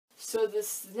So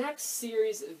this next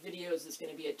series of videos is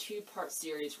going to be a two-part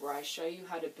series where I show you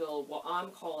how to build what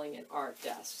I'm calling an art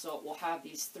desk. So we'll have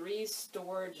these three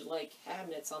storage-like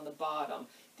cabinets on the bottom,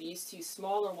 these two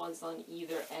smaller ones on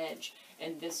either edge,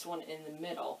 and this one in the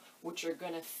middle, which are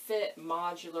going to fit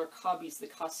modular cubbies the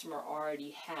customer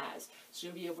already has. So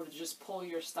you'll be able to just pull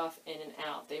your stuff in and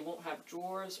out. They won't have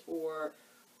drawers or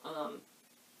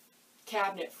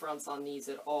cabinet fronts on these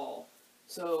at all.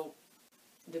 So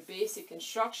the basic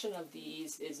construction of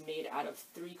these is made out of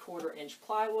 3/4 inch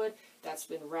plywood that's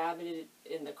been rabbited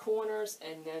in the corners,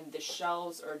 and then the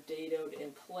shelves are dadoed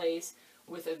in place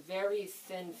with a very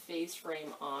thin face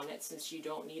frame on it, since you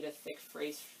don't need a thick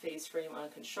face frame on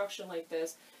construction like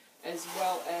this, as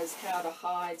well as how to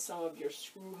hide some of your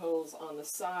screw holes on the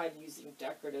side using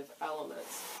decorative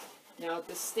elements. Now, at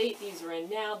the state these are in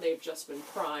now, they've just been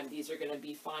primed. These are going to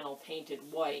be final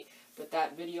painted white, but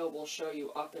that video will show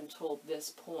you up until this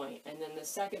point. And then the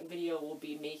second video will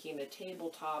be making the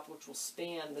tabletop, which will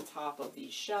span the top of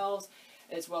these shelves,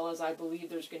 as well as I believe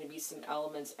there's going to be some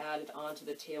elements added onto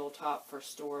the tabletop for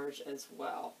storage as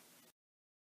well.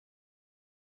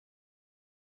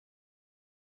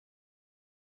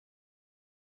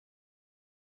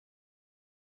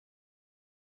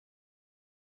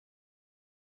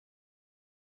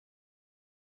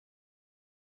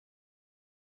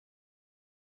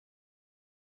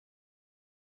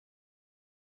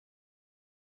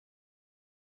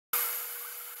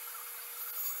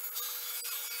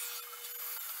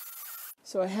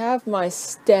 So I have my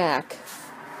stack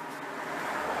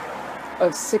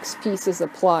of 6 pieces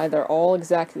of ply. They're all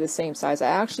exactly the same size. I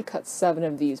actually cut 7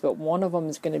 of these, but one of them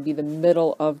is going to be the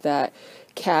middle of that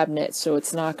cabinet, so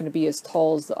it's not going to be as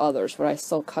tall as the others, but I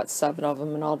still cut 7 of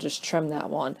them, and I'll just trim that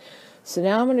one. So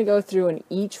now I'm going to go through, and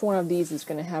each one of these is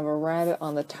going to have a rabbet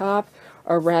on the top,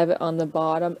 a rabbet on the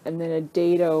bottom, and then a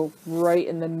dado right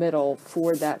in the middle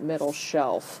for that middle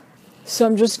shelf. So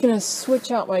I'm just going to switch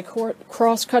out my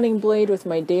cross-cutting blade with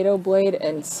my dado blade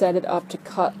and set it up to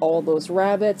cut all those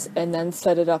rabbets, and then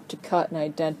set it up to cut an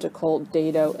identical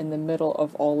dado in the middle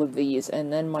of all of these,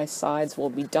 and then my sides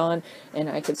will be done, and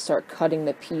I could start cutting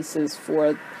the pieces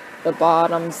for the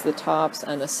bottoms, the tops,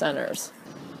 and the centers.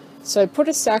 So I put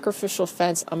a sacrificial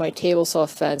fence on my table saw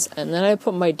fence, and then I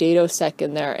put my dado set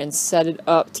in there and set it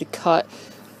up to cut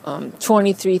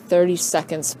 23-30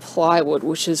 seconds plywood,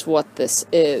 which is what this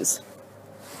is.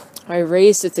 I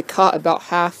raised it to cut about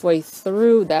halfway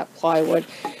through that plywood.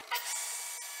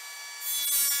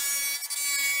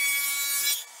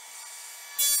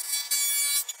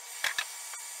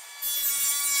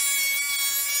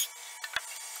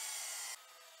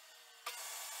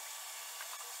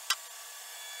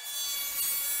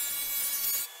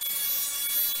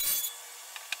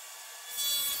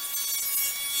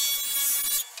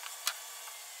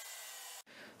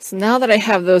 So now that I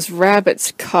have those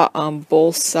rabbets cut on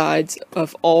both sides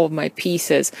of all of my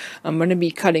pieces, I'm going to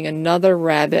be cutting another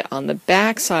rabbet on the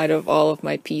back side of all of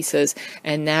my pieces,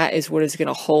 and that is what is going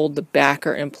to hold the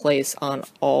backer in place on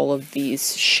all of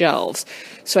these shelves.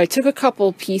 So I took a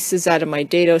couple pieces out of my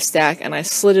dado stack and I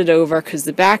slid it over, because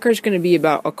the backer is going to be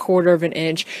about 1/4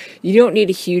 inch. You don't need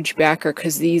a huge backer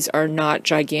because these are not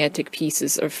gigantic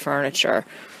pieces of furniture,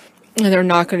 and they're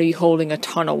not going to be holding a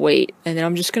ton of weight. And then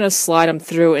I'm just going to slide them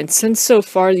through, and since so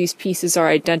far these pieces are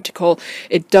identical,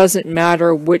 it doesn't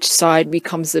matter which side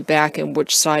becomes the back and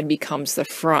which side becomes the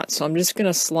front. So I'm just going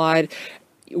to slide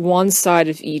one side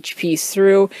of each piece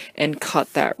through and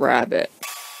cut that rabbet.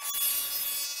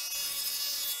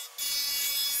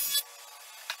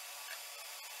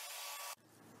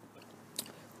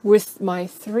 With my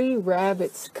 3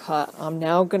 rabbets cut, I'm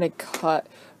now going to cut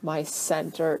my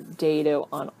center dado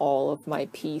on all of my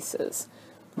pieces.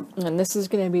 And this is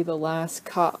going to be the last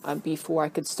cut before I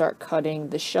could start cutting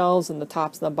the shelves and the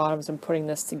tops and the bottoms and putting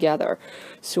this together.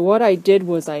 So what I did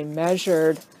was I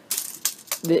measured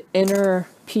the inner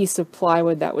piece of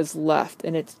plywood that was left,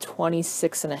 and it's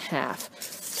 26.5.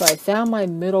 So I found my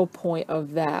middle point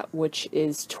of that, which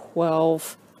is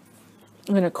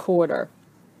 12.25.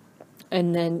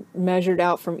 And then measured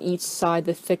out from each side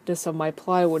the thickness of my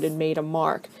plywood and made a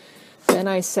mark. Then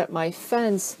I set my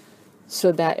fence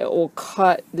so that it will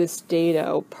cut this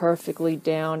dado perfectly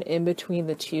down in between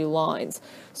the 2 lines.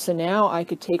 So now I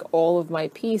could take all of my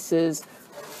pieces,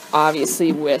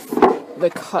 obviously with the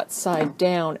cut side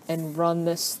down, and run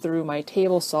this through my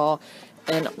table saw,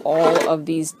 and all of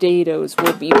these dados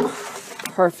will be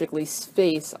perfectly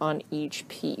spaced on each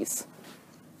piece.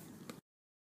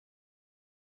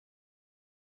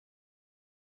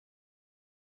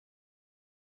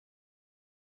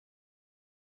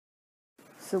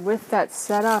 So with that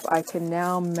set up, I can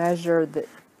now measure the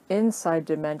inside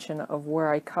dimension of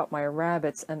where I cut my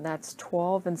rabbets, and that's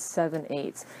 12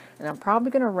 7/8. And I'm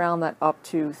probably going to round that up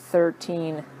to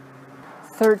 13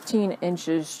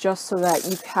 inches, just so that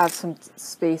you have some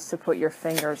space to put your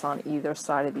fingers on either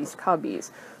side of these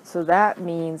cubbies. So that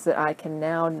means that I can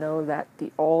now know that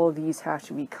all of these have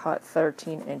to be cut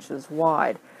 13 inches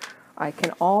wide. I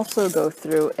can also go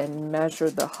through and measure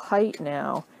the height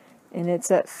now, and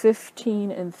it's at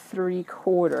 15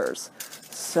 3/4.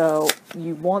 So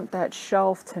you want that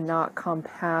shelf to not come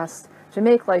past, to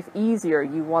make life easier,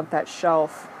 you want that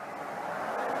shelf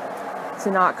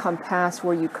to not come past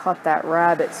where you cut that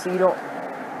rabbet, so you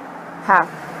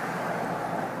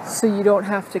don't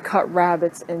have to cut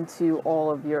rabbets into all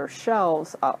of your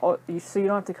shelves, so you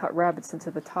don't have to cut rabbets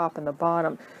into the top and the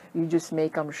bottom. You just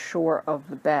make them short of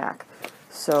the back.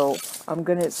 So I'm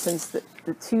gonna, since the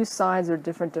two sides are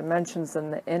different dimensions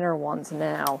than the inner ones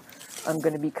now, I'm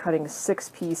going to be cutting 6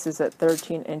 pieces at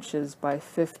 13 inches by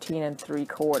 15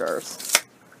 3/4.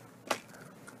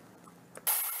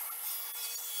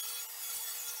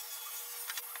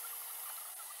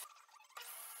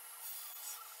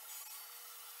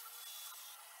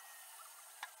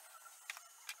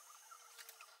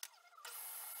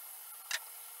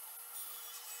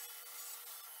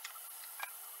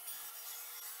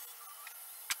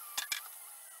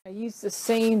 I used the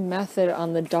same method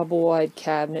on the double wide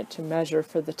cabinet to measure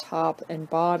for the top and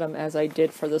bottom as I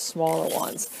did for the smaller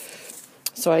ones.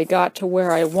 So I got to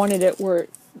where I wanted it, where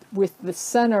with the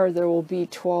center there will be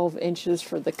 12 inches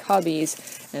for the cubbies,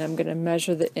 and I'm going to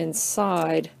measure the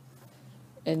inside,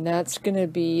 and that's going to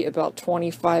be about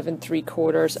 25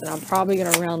 3/4, and I'm probably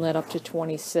going to round that up to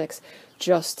 26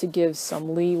 just to give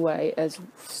some leeway, as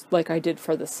like I did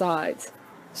for the sides.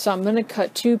 So I'm going to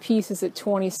cut 2 pieces at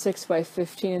 26 by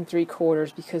 15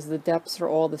 3/4 because the depths are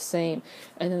all the same.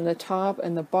 And then the top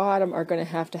and the bottom are going to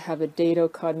have a dado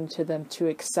cut into them to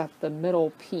accept the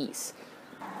middle piece.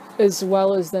 As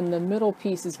well as then the middle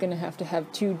piece is going to have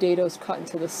 2 dados cut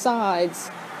into the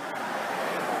sides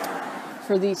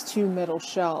for these 2 middle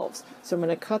shelves. So I'm going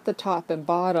to cut the top and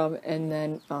bottom and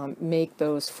then make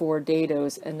those 4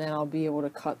 dados, and then I'll be able to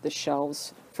cut the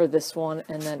shelves for this one,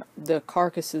 and then the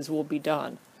carcasses will be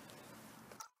done.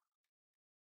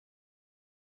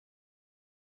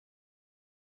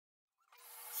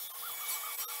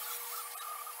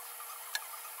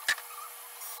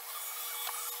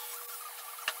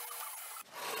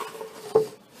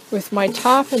 With my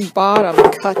top and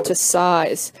bottom cut to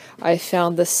size, I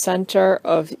found the center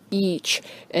of each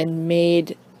and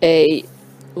made a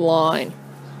line.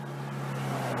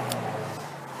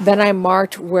 Then I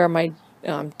marked where my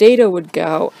dado would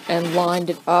go and lined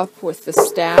it up with the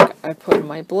stack I put in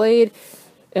my blade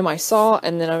and my saw,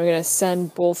 and then I'm going to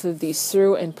send both of these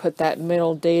through and put that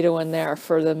middle dado in there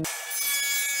for the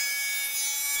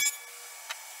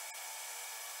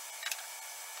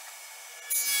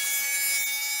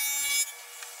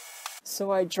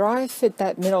So I dry fit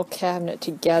that middle cabinet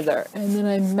together, and then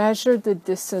I measured the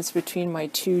distance between my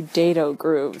 2 dado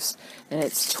grooves, and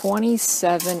it's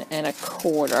 27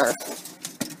 1/4.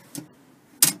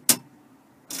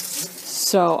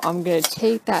 So I'm going to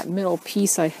take that middle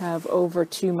piece I have over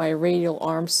to my radial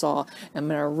arm saw. I'm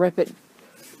going to rip it,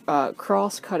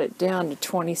 cross cut it down to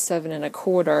 27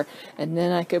 1/4, and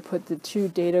then I could put the 2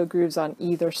 dado grooves on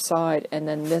either side, and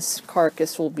then this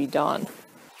carcass will be done.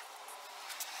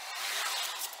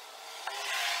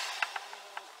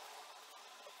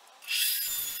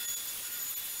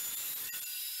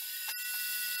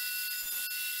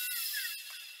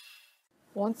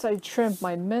 Once I trimmed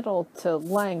my middle to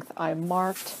length, I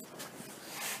marked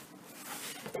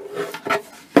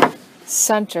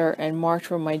center and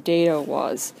marked where my dado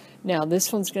was. Now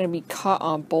this one's going to be cut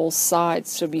on both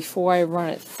sides, so before I run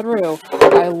it through,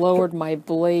 I lowered my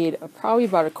blade probably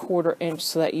about 1/4 inch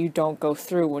so that you don't go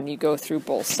through when you go through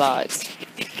both sides.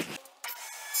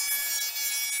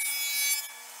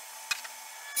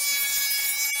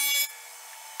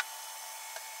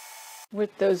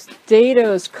 With those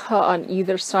dados cut on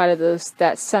either side of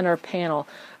that center panel,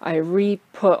 I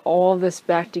re-put all this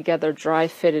back together, dry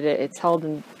fitted it. It's held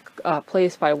in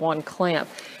place by 1 clamp.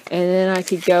 And then I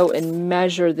could go and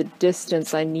measure the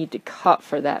distance I need to cut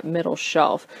for that middle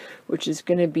shelf, which is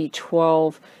going to be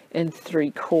 12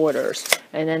 3/4.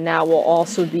 And then that will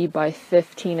also be by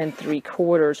 15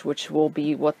 3/4, which will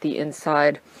be what the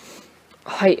inside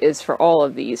height is for all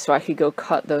of these. So I could go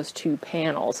cut those 2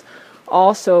 panels.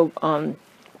 Also,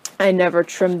 I never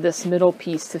trimmed this middle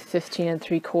piece to 15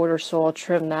 3/4, so I'll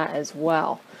trim that as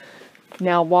well.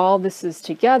 Now, while this is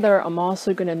together, I'm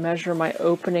also going to measure my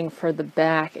opening for the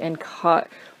back and cut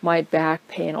my back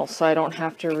panel so I don't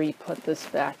have to re-put this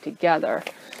back together.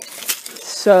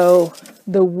 So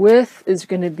the width is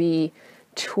going to be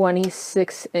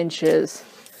 26 inches.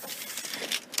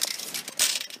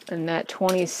 And that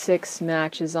 26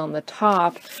 matches on the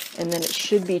top, and then it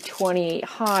should be 28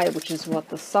 high, which is what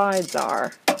the sides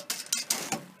are.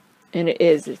 And it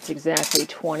is, it's exactly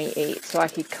 28. So I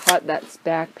could cut that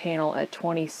back panel at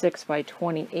 26 by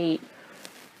 28.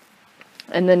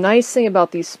 And the nice thing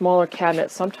about these smaller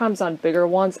cabinets, sometimes on bigger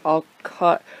ones, I'll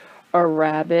cut a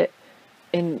rabbet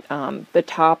in the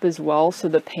top as well, so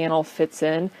the panel fits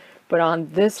in. But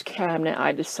on this cabinet,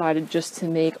 I decided just to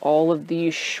make all of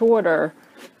these shorter,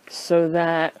 so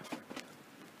that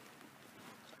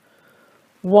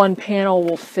one panel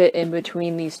will fit in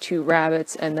between these two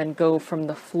rabbets and then go from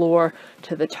the floor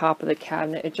to the top of the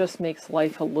cabinet. It just makes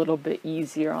life a little bit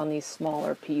easier on these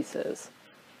smaller pieces.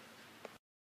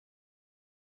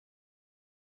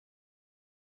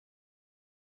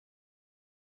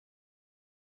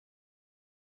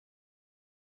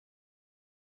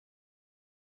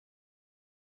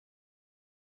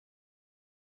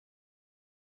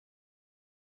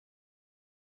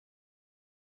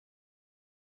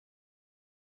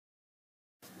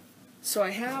 So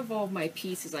I have all my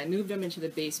pieces. I moved them into the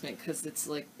basement because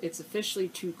it's officially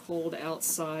too cold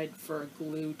outside for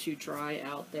glue to dry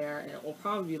out there, and it will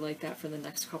probably be like that for the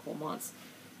next couple months.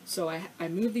 So I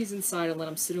moved these inside and let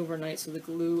them sit overnight so the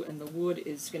glue and the wood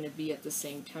is going to be at the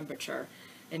same temperature.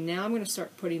 And now I'm going to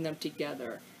start putting them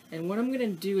together. And what I'm going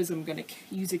to do is I'm going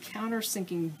to use a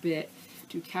countersinking bit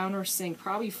to countersink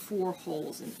probably 4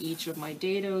 holes in each of my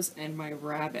dados and my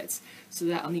rabbets, so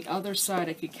that on the other side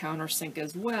I could countersink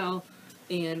as well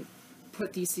and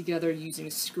put these together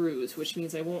using screws, which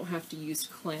means I won't have to use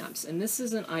clamps. And this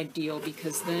isn't ideal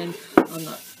because then on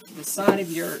the side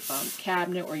of your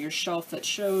cabinet or your shelf that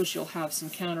shows, you'll have some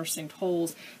countersinked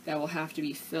holes that will have to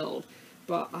be filled.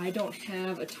 But I don't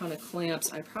have a ton of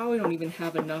clamps. I probably don't even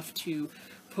have enough to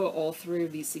put all 3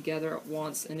 of these together at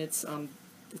once, and it's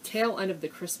the tail end of the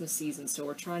Christmas season, so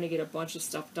we're trying to get a bunch of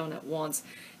stuff done at once,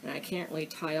 and I can't really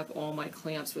tie up all my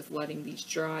clamps with letting these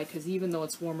dry, because even though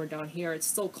it's warmer down here, it's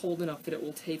still cold enough that it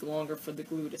will take longer for the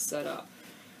glue to set up.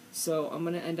 So I'm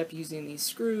going to end up using these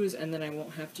screws, and then I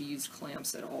won't have to use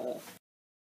clamps at all.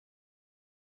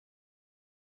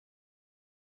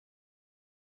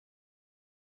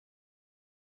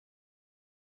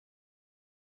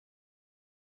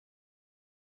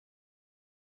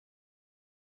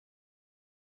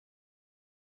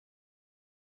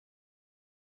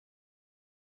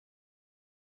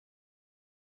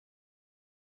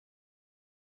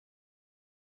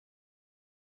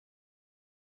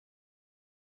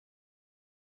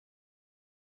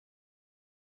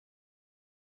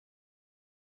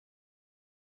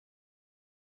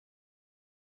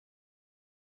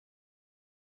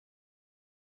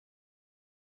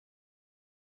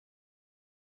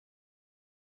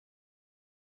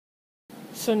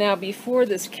 So now before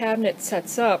this cabinet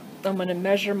sets up, I'm going to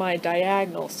measure my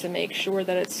diagonals to make sure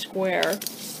that it's square,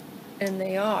 and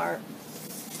they are.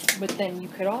 But then you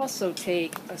could also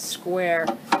take a square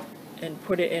and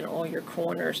put it in all your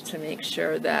corners to make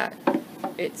sure that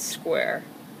it's square.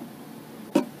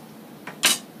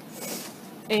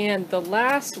 And the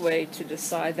last way to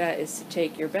decide that is to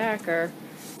take your backer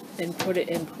and put it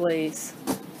in place.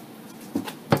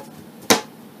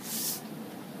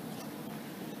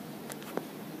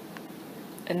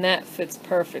 And that fits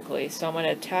perfectly. So I'm going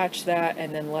to attach that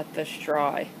and then let this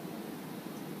dry.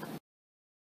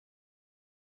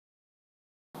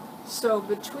 So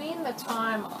between the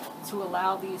time to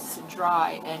allow these to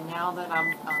dry and now that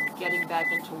I'm getting back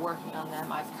into working on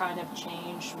them, I've kind of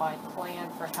changed my plan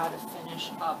for how to finish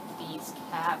up these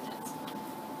cabinets.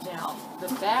 Now,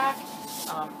 the back,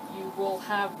 you will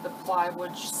have the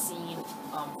plywood seen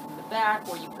from the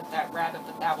back where you put that rabbet,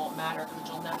 but that won't matter because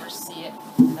you'll never see it.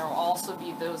 And there will also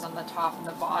be those on the top and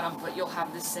the bottom, but you'll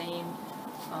have the same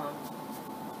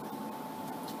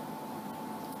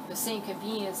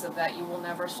convenience of that. You will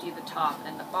never see the top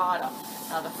and the bottom.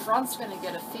 Now the front's going to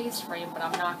get a face frame, but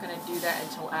I'm not going to do that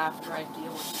until after I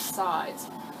deal with the sides.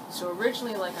 So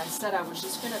originally, like I said, I was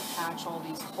just going to patch all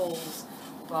these holes,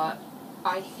 but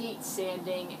I hate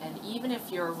sanding, and even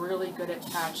if you're really good at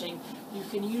patching, you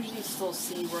can usually still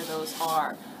see where those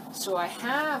are. So I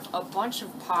have a bunch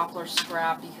of poplar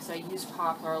scrap because I use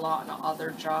poplar a lot in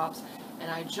other jobs, and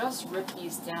I just ripped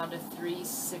these down to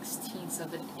 3/16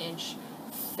 of an inch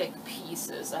thick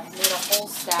pieces. I made a whole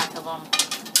stack of them,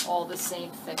 all the same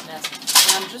thickness,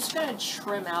 and I'm just going to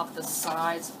trim out the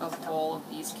sides of all of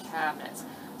these cabinets.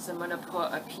 So I'm going to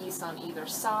put a piece on either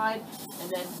side,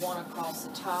 and then one across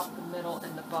the top, the middle,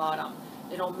 and the bottom.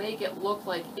 it'll make it look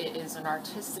like it is an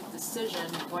artistic decision,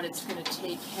 but it's going to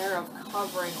take care of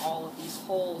covering all of these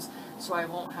holes so I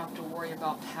won't have to worry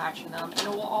about patching them, and it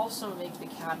will also make the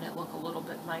cabinet look a little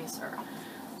bit nicer.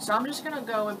 So I'm just going to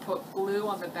go and put glue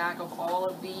on the back of all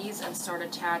of these and start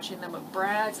attaching them with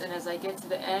brads, and as I get to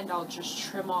the end I'll just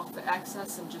trim off the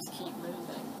excess and just keep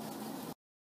moving.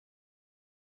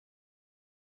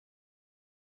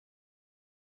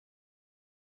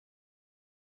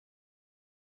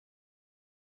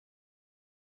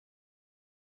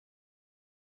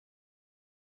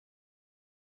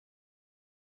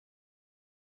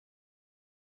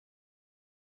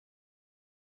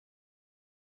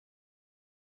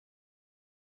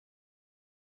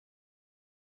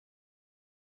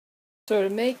 So to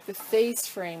make the face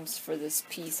frames for this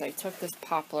piece, I took this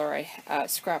poplar,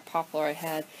 scrap poplar I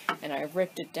had, and I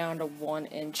ripped it down to 1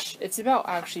 inch. It's about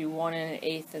actually 1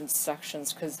 1/8 inch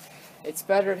sections, because it's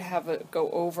better to have it go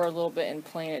over a little bit and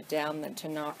plane it down than to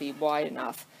not be wide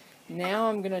enough. Now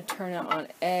I'm going to turn it on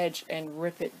edge and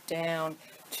rip it down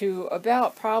to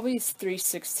about probably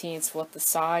 3/16 what the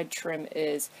side trim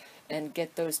is, and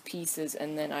get those pieces,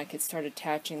 and then I could start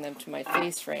attaching them to my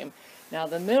face frame. Now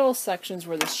the middle sections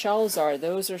where the shelves are,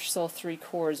 those are still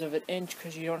 3/4 of an inch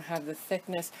because you don't have the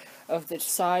thickness of the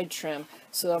side trim.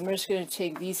 So I'm just going to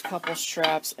take these couple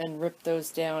straps and rip those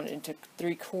down into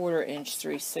 3/4 inch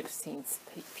 3/16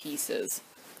 pieces.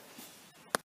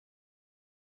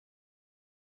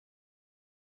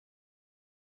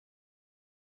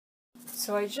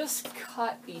 So I just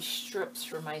cut these strips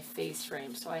for my face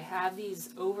frame. So I have these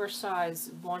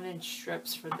oversized 1 inch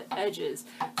strips for the edges,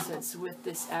 since with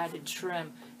this added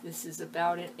trim, this is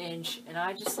about 1 inch, and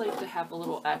I just like to have a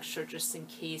little extra just in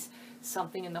case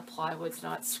something in the plywood's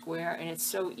not square, and it's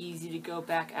so easy to go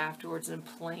back afterwards and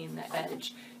plane the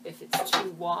edge if it's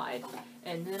too wide.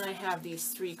 And then I have these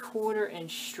 3/4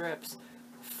 inch strips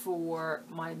for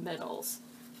my middles.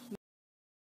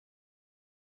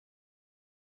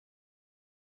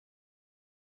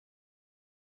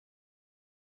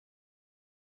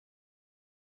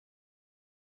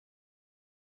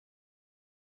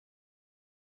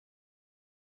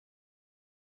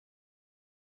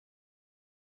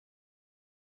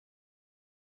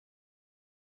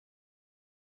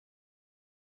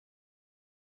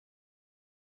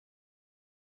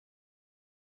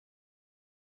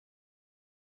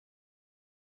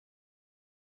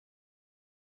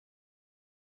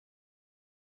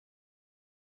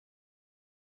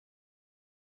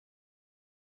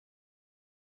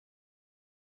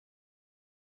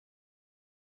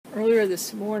 Earlier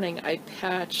this morning, I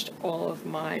patched all of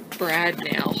my brad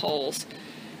nail holes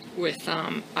with,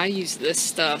 I use this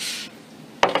stuff,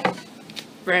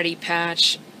 Ready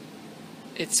Patch.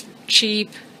 It's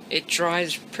cheap, it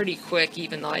dries pretty quick,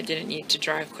 even though I didn't need to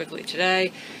dry quickly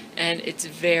today, and it's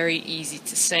very easy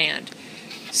to sand.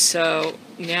 So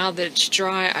now that it's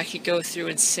dry, I could go through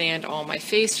and sand all my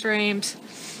face frames,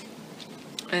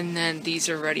 and then these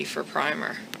are ready for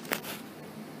primer.